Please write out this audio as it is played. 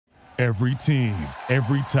Every team,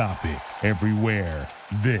 every topic, everywhere.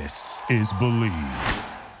 This is Believe.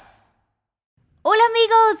 Hola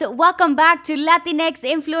amigos, welcome back to Latinx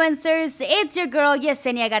Influencers. It's your girl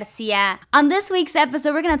Yesenia Garcia. On this week's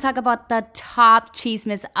episode, we're going to talk about the top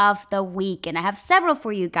chismes of the week. And I have several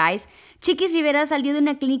for you guys. Chiquis Rivera salió de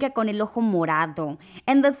una clínica con el ojo morado.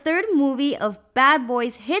 And the third movie of Bad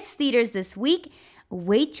Boys hits theaters this week.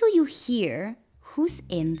 Wait till you hear who's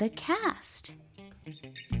in the cast.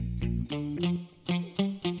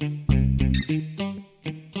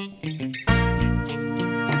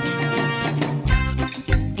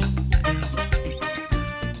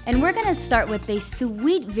 And we're gonna start with a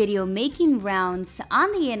sweet video making rounds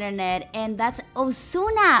on the internet, and that's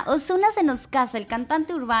Ozuna. Ozuna se nos casa. El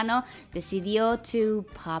cantante urbano decidió to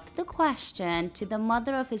pop the question to the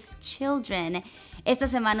mother of his children. Esta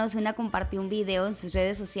semana Ozuna compartió un video en sus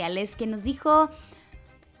redes sociales que nos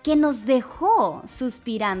dejó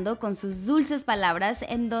suspirando con sus dulces palabras,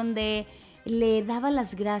 en donde le daba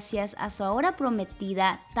las gracias a su ahora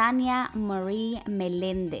prometida Tania Marie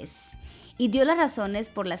Meléndez. Y dio las razones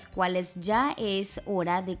por las cuales ya es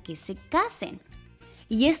hora de que se casen.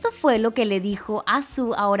 Y esto fue lo que le dijo a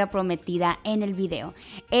su ahora prometida en el video.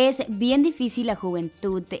 Es bien difícil la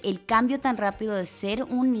juventud, el cambio tan rápido de ser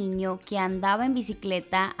un niño que andaba en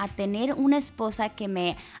bicicleta a tener una esposa que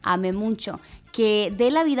me ame mucho, que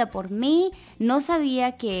dé la vida por mí. No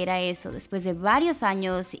sabía que era eso después de varios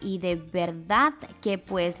años, y de verdad que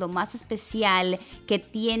pues lo más especial que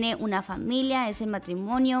tiene una familia es el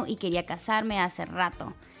matrimonio, y quería casarme hace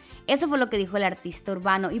rato. Eso fue lo que dijo el artista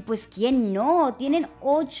urbano. Y pues, ¿quién no? Tienen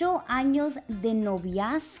 8 años de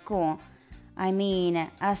noviazgo. I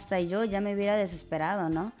mean, hasta yo ya me hubiera desesperado,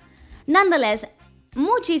 ¿no? Nonetheless,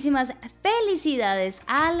 muchísimas felicidades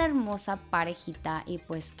a la hermosa parejita, y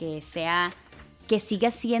pues que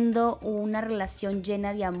siga siendo una relación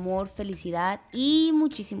llena de amor, felicidad y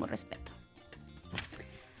muchísimo respeto.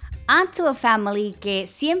 On to a family que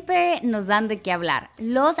siempre nos dan de qué hablar.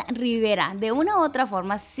 Los Rivera, de una u otra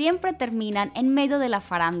forma, siempre terminan en medio de la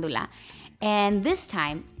farándula. And this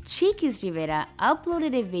time, Chiquis Rivera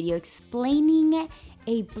uploaded a video explaining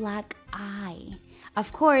a black eye.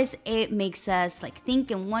 Of course, it makes us think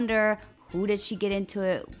and wonder, who does she get into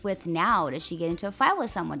it with now? Does she get into a fight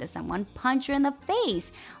with someone? Does someone punch her in the face?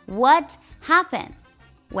 What happened?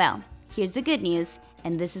 Well, here's the good news.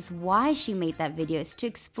 And this is why she made that video, is to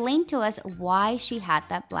explain to us why she had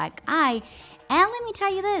that black eye. And let me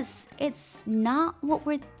tell you this, it's not what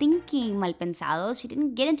we're thinking, malpensados. She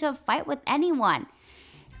didn't get into a fight with anyone.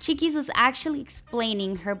 Chiquis was actually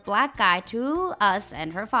explaining her black eye to us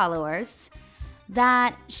and her followers,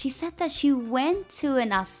 that she said that she went to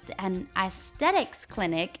an aesthetics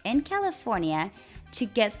clinic in California to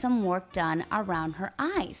get some work done around her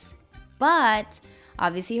eyes. But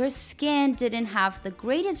obviously, her skin didn't have the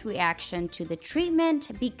greatest reaction to the treatment,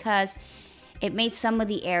 because it made some of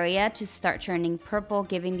the area to start turning purple,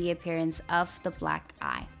 giving the appearance of the black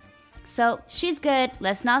eye. So she's good.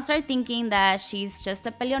 Let's not start thinking that she's just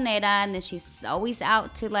a peleonera and that she's always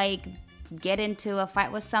out to get into a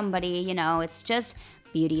fight with somebody. You know, it's just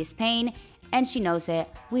beauty is pain, and she knows it.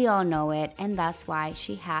 We all know it, and that's why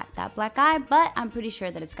she had that black eye. But I'm pretty sure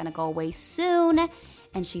that it's gonna go away soon,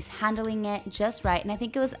 and she's handling it just right. And I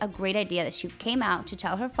think it was a great idea that she came out to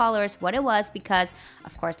tell her followers what it was, because,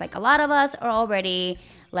 of course, a lot of us are already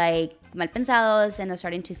malpensados and are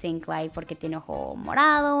starting to think porque tiene ojo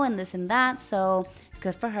morado and this and that. So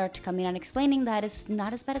good for her to come in and explaining that it's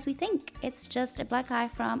not as bad as we think. It's just a black eye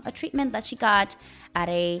from a treatment that she got at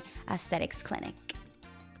a aesthetics clinic.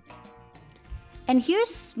 And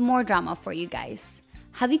here's more drama for you guys.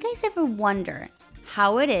 Have you guys ever wondered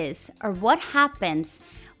how it is or what happens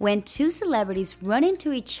when two celebrities run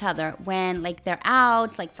into each other when they're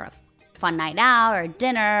out for a fun night out or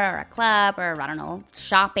dinner or a club or, I don't know,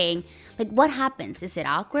 shopping? What happens? Is it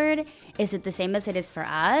awkward? Is it the same as it is for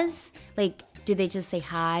us? Do they just say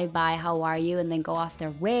hi, bye, how are you, and then go off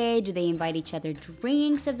their way? Do they invite each other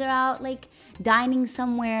drinks if they're out dining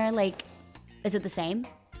somewhere? Is it the same?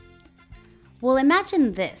 Well,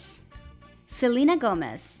 imagine this. Selena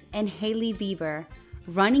Gomez and Hailey Bieber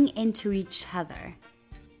running into each other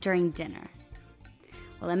during dinner.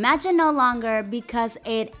 Well, imagine no longer, because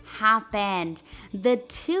it happened. The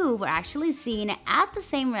two were actually seen at the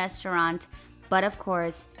same restaurant, but of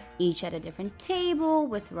course, each at a different table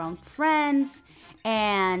with their own friends.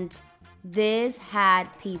 And this had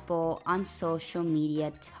people on social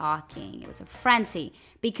media talking. It was a frenzy,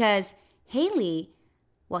 because Hailey,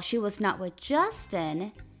 while she was not with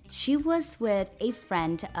Justin, she was with a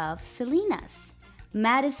friend of Selena's.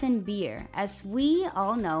 Madison Beer. As we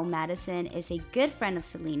all know, Madison is a good friend of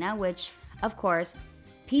Selena, which, of course,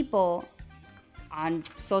 people on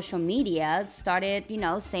social media started,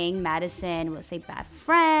 saying Madison was a bad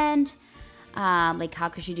friend. Like, how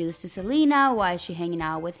could she do this to Selena? Why is she hanging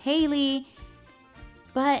out with Hailey?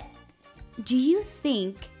 But do you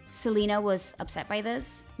think Selena was upset by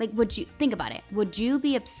this? Like, think about it? Would you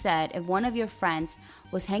be upset if one of your friends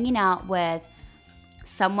was hanging out with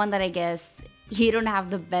someone that I guess you don't have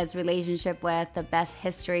the best relationship with, the best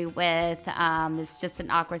history with? It's just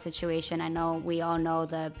an awkward situation. I know we all know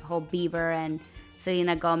the whole Bieber and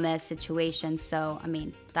Selena Gomez situation. So, I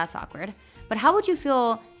mean, that's awkward. But how would you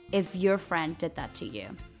feel if your friend did that to you?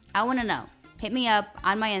 I want to know. Hit me up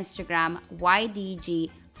on my Instagram,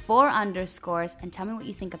 YDG4_, and tell me what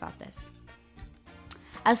you think about this.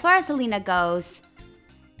 As far as Selena goes,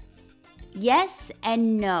 yes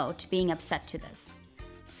and no to being upset to this.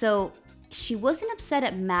 So she wasn't upset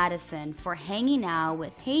at Madison for hanging out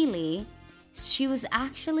with Hailey. She was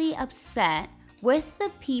actually upset with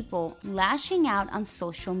the people lashing out on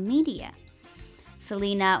social media.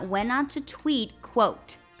 Selena went on to tweet,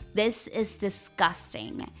 quote, "This is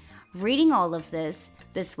disgusting. Reading all of this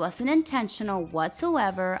wasn't intentional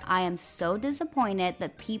whatsoever. I am so disappointed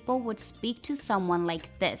that people would speak to someone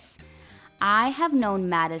like this. I have known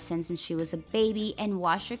Madison since she was a baby and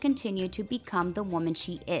watched her continue to become the woman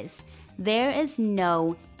she is. There is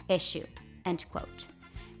no issue," end quote.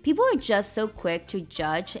 People are just so quick to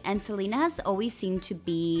judge, and Selena has always seemed to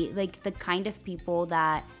be like the kind of people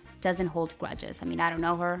that doesn't hold grudges. I mean, I don't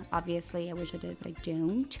know her, obviously. I wish I did, but I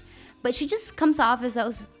don't. But she just comes off as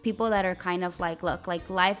those people that are kind of like, look, like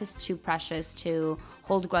life is too precious to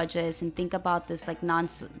hold grudges and think about this like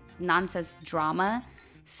nonsense drama.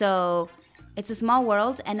 So it's a small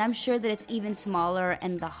world, and I'm sure that it's even smaller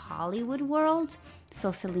in the Hollywood world.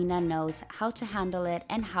 So Selena knows how to handle it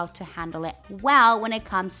and how to handle it well when it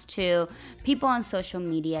comes to people on social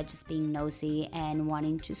media just being nosy and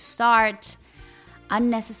wanting to start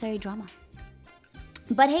unnecessary drama.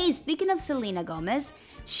 But hey, speaking of Selena Gomez,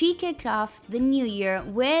 she kicked off the new year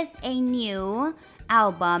with a new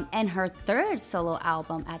album and her third solo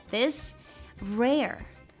album at this, Rare.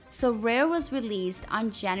 So Rare was released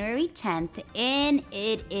on January 10th and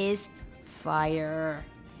it is fire.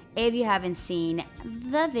 If you haven't seen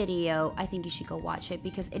the video, I think you should go watch it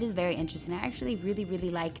because it is very interesting. I actually really, really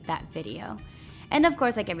like that video. And of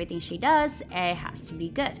course, like everything she does, it has to be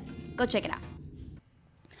good. Go check it out.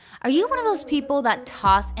 Are you one of those people that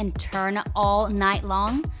toss and turn all night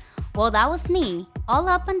long? Well, that was me, all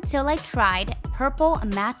up until I tried Purple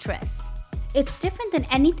Mattress. It's different than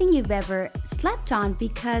anything you've ever slept on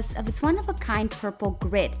because of its one-of-a-kind purple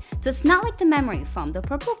grid. So it's not like the memory foam. The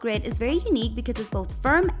purple grid is very unique because it's both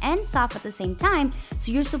firm and soft at the same time,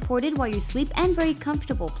 so you're supported while you sleep and very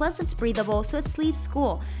comfortable. Plus, it's breathable, so it sleeps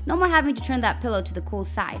cool. No more having to turn that pillow to the cool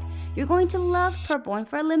side. You're going to love Purple, and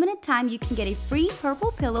for a limited time, you can get a free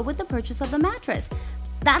purple pillow with the purchase of the mattress.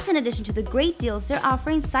 That's in addition to the great deals they're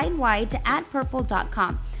offering site-wide to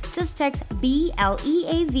 @purple.com. Just text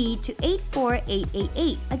BLEAV to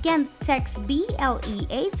 84888. Again, text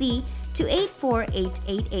BLEAV to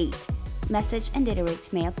 84888. Message and data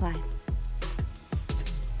rates may apply.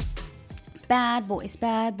 Bad boys,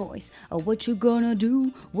 oh, what you gonna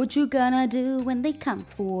do? What you gonna do when they come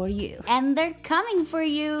for you? And they're coming for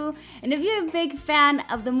you. And if you're a big fan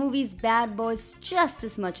of the movies Bad Boys just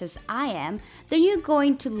as much as I am, then you're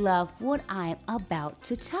going to love what I'm about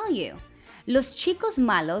to tell you. Los Chicos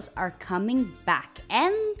Malos are coming back,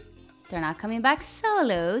 and they're not coming back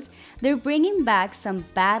solos. They're bringing back some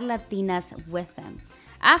bad Latinas with them.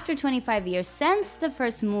 After 25 years since the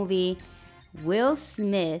first movie, Will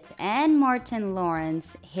Smith and Martin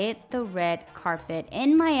Lawrence hit the red carpet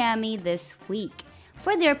in Miami this week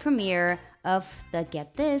for their premiere of the,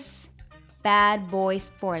 get this, Bad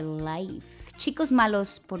Boys for Life, Chicos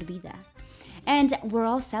Malos por Vida. And we're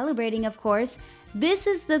all celebrating, of course. This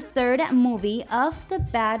is the third movie of the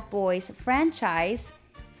Bad Boys franchise.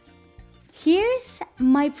 Here's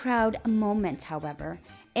my proud moment, however.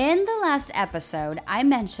 In the last episode, I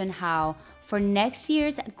mentioned how for next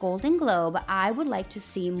year's Golden Globe, I would like to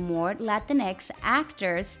see more Latinx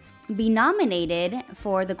actors be nominated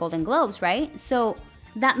for the Golden Globes, right? So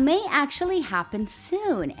that may actually happen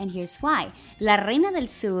soon, and here's why. La Reina del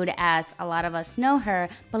Sur, as a lot of us know her,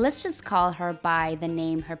 but let's just call her by the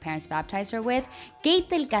name her parents baptized her with, Kate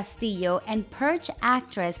del Castillo, and Perch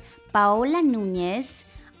actress Paola Núñez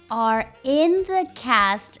are in the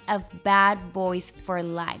cast of Bad Boys for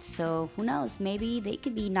Life. So who knows, maybe they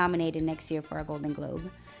could be nominated next year for a Golden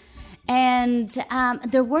Globe. And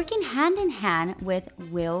they're working hand in hand with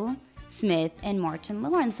Will Smith and Martin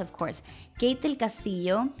Lawrence, of course. Kate del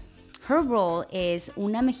Castillo, her role is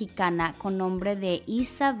una mexicana con nombre de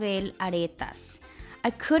Isabel Aretas.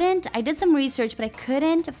 I did some research, but I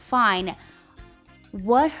couldn't find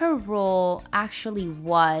what her role actually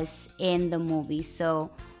was in the movie. So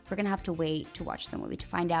we're gonna have to wait to watch the movie to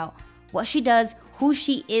find out what she does, who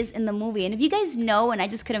she is in the movie. And if you guys know, and I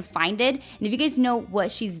just couldn't find it, and if you guys know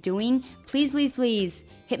what she's doing, please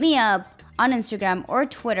hit me up on Instagram or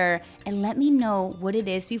Twitter and let me know what it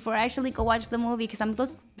is before I actually go watch the movie, because I'm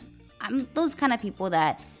those kind of people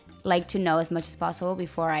that like to know as much as possible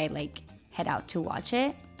before I head out to watch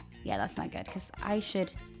it. Yeah, that's not good, because I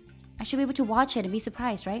should be able to watch it and be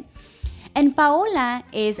surprised, right? And Paola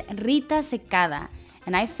is Rita Secada.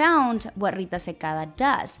 And I found what Rita Secada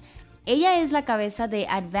does. Ella es la cabeza de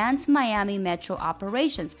Advanced Miami Metro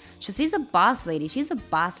Operations. So she's a boss lady. She's a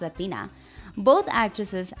boss Latina. Both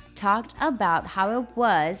actresses talked about how it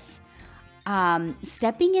was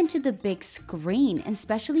stepping into the big screen, and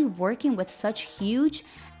especially working with such huge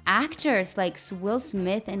actors like Will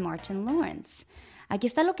Smith and Martin Lawrence. Aquí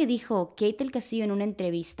está lo que dijo Kate del Castillo en una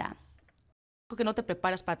entrevista. Que no te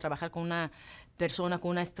preparas para trabajar con una persona,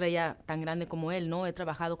 con una estrella tan grande como él, ¿no? He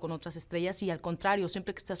trabajado con otras estrellas y al contrario,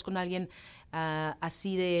 siempre que estás con alguien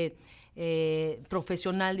así de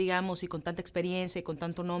profesional, digamos, y con tanta experiencia y con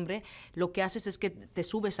tanto nombre, lo que haces es que te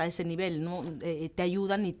subes a ese nivel, ¿no? Te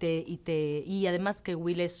ayudan y además que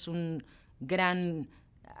Will es un gran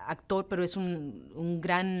actor, pero es un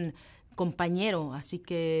gran compañero, así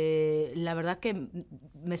que la verdad que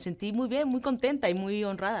me sentí muy bien, muy contenta y muy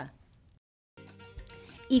honrada.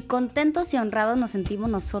 Y contentos y honrados nos sentimos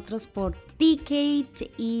nosotros por ti,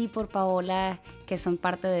 Kate, y por Paola, que son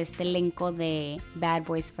parte de este elenco de Bad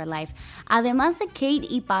Boys for Life. Además de Kate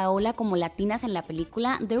y Paola como latinas en la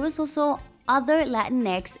película, there was also other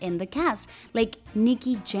Latinx in the cast, like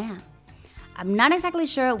Nicky Jam. I'm not exactly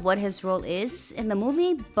sure what his role is in the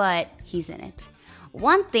movie, but he's in it.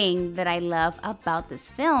 One thing that I love about this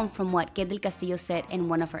film, from what Kate del Castillo said in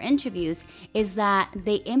one of her interviews, is that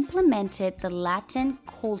they implemented the Latin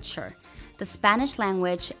culture, the Spanish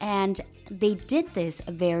language, and they did this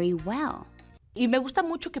very well. Y me gusta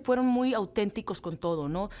mucho que fueron muy auténticos con todo,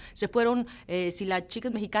 ¿no? Se fueron, si la chica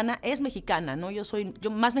es mexicana, ¿no? Yo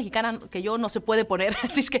más mexicana que yo no se puede poner,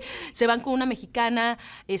 así es que se van con una mexicana,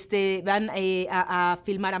 van a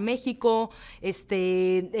filmar a México,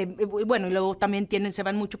 bueno, y luego también se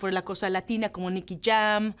van mucho por la cosa latina, como Nicky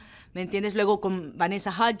Jam, ¿me entiendes? Luego con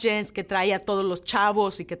Vanessa Hudgens, que trae a todos los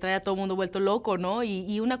chavos y que trae a todo el mundo vuelto loco, ¿no?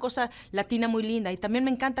 Y una cosa latina muy linda. Y también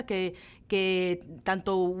me encanta que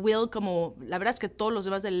tanto Will como la verdad es que todos los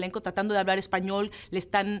demás del elenco, tratando de hablar español,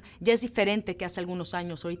 ya es diferente que hace algunos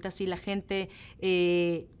años. Ahorita sí la gente,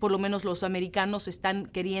 por lo menos los americanos, están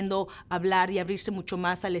queriendo hablar y abrirse mucho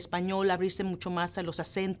más al español, abrirse mucho más a los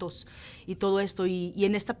acentos y todo esto. Y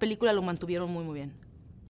en esta película lo mantuvieron muy, muy bien.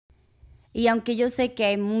 Y aunque yo sé que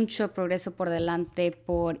hay mucho progreso por delante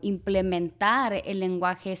por implementar el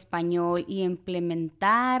lenguaje español y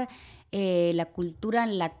implementar la cultura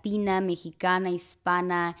latina, mexicana,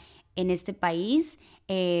 hispana en este país,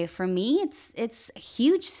 for me, it's a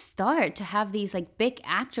huge start to have these big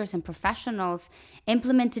actors and professionals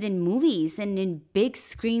implemented in movies and in big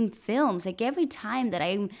screen films. Every time that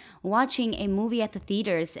I'm watching a movie at the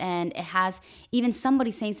theaters and it has even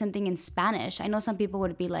somebody saying something in Spanish, I know some people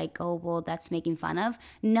would be like, oh, well, that's making fun of.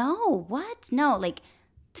 No, what? No,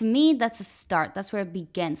 to me, that's a start. That's where it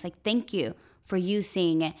begins. Thank you for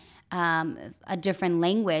using a different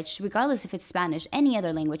language, regardless if it's Spanish, any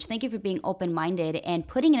other language. Thank you for being open-minded and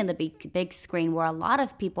putting it in the big screen where a lot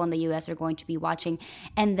of people in the U.S. are going to be watching,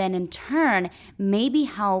 and then in turn, maybe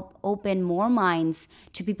help open more minds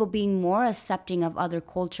to people being more accepting of other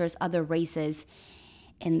cultures, other races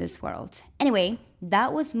in this world. Anyway,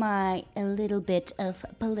 that was a little bit of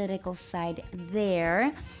political side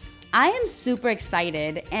there. I am super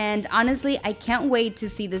excited, and honestly, I can't wait to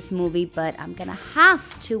see this movie, but I'm gonna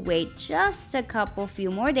have to wait just a few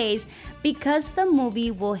more days because the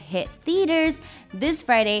movie will hit theaters this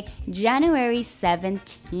Friday, January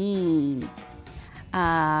 17th.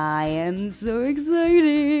 I am so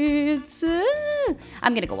excited.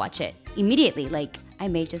 I'm gonna go watch it immediately. I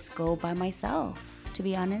may just go by myself, to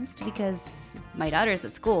be honest, because my daughter's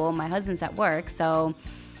at school, my husband's at work,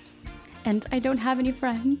 and I don't have any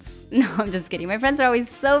friends. No, I'm just kidding. My friends are always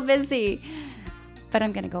so busy. But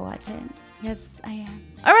I'm gonna go watch it. Yes, I am.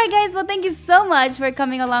 All right, guys. Well, thank you so much for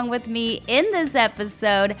coming along with me in this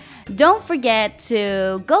episode. Don't forget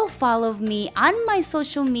to go follow me on my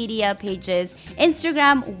social media pages.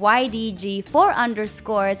 Instagram, YDG4_.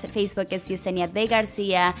 Facebook is Yesenia De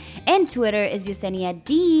Garcia. And Twitter is Yesenia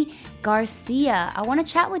D Garcia. I want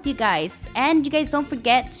to chat with you guys. And you guys don't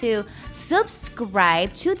forget to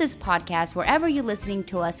subscribe to this podcast wherever you're listening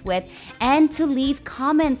to us with, and to leave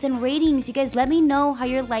comments and ratings. You guys let me know how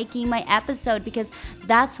you're liking my episode, because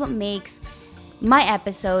that's what makes my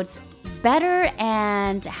episodes better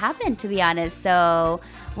and happen, to be honest. So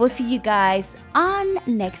we'll see you guys on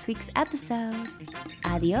next week's episode.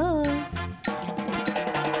 Adios.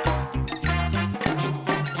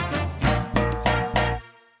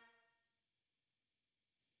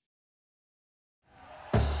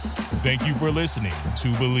 Thank you for listening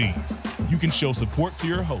to Believe. You can show support to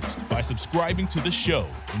your host by subscribing to the show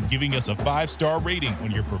and giving us a 5-star rating on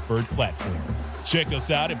your preferred platform. Check us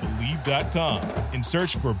out at Believe.com and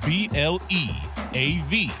search for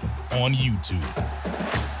BLEAV on YouTube.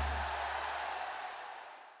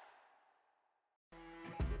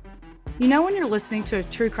 You know when you're listening to a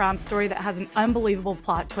true crime story that has an unbelievable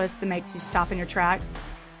plot twist that makes you stop in your tracks?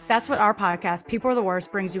 That's what our podcast, People Are the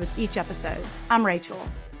Worst, brings you with each episode. I'm Rachel.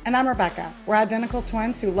 And I'm Rebecca. We're identical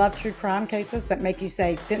twins who love true crime cases that make you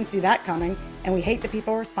say, didn't see that coming, and we hate the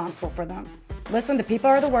people responsible for them. Listen to People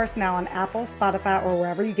Are the Worst now on Apple, Spotify, or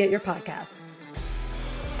wherever you get your podcasts.